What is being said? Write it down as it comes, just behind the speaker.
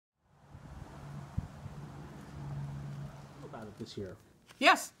this year.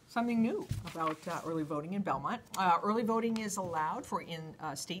 Yes, something new about early voting in Belmont. Early voting is allowed for in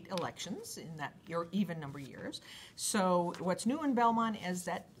state elections in that even number years. So what's new in Belmont is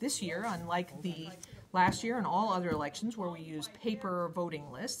that this year, unlike the last year and all other elections where we use paper voting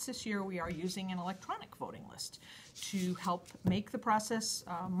lists, this year we are using an electronic voting list to help make the process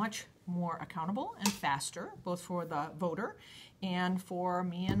much more accountable and faster, both for the voter and for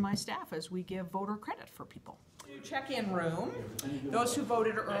me and my staff as we give voter credit for people. Check-in room. Those who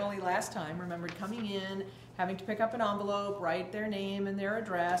voted early last time remembered coming in, having to pick up an envelope, write their name and their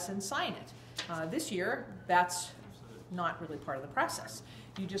address, and sign it. This year, that's not really part of the process.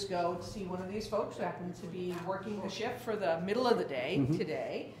 You just go see one of these folks who happen to be working the shift for the middle of the day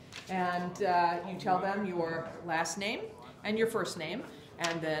today, and you tell them your last name and your first name,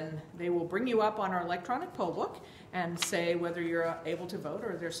 and then they will bring you up on our electronic poll book and say whether you're able to vote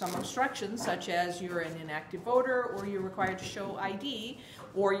or there's some obstruction, such as you're an inactive voter or you're required to show ID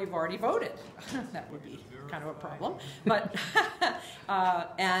or you've already voted. That would be kind of a problem. But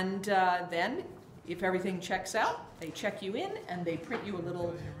then if everything checks out, they check you in and they print you a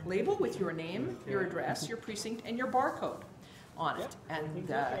little label with your name, your address, your precinct, and your barcode on it,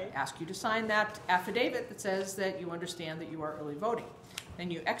 and ask you to sign that affidavit that says that you understand that you are early voting. Then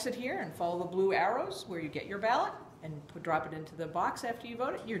you exit here and follow the blue arrows where you get your ballot and drop it into the box after you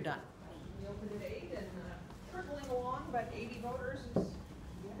vote it, you're done. We opened at 8 and trickling along, about 80 voters is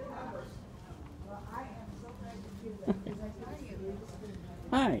good numbers. Well, I am so glad to do that because I tell you.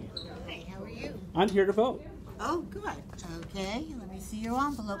 Hi. Hey, how are you? I'm here to vote. Oh, good. Okay, let me see your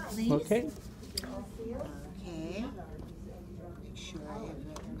envelope, please. Okay. Okay. Make sure I have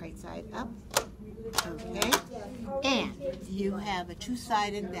the right side up. Okay. And you have a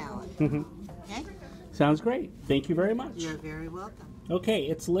two-sided ballot. Okay? Sounds great. Thank you very much. You're very welcome. Okay,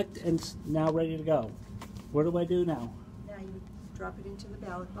 it's licked and now ready to go. What do I do now? Now you drop it into the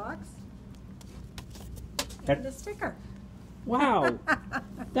ballot box and the sticker. Wow,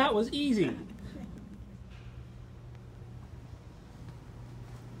 that was easy.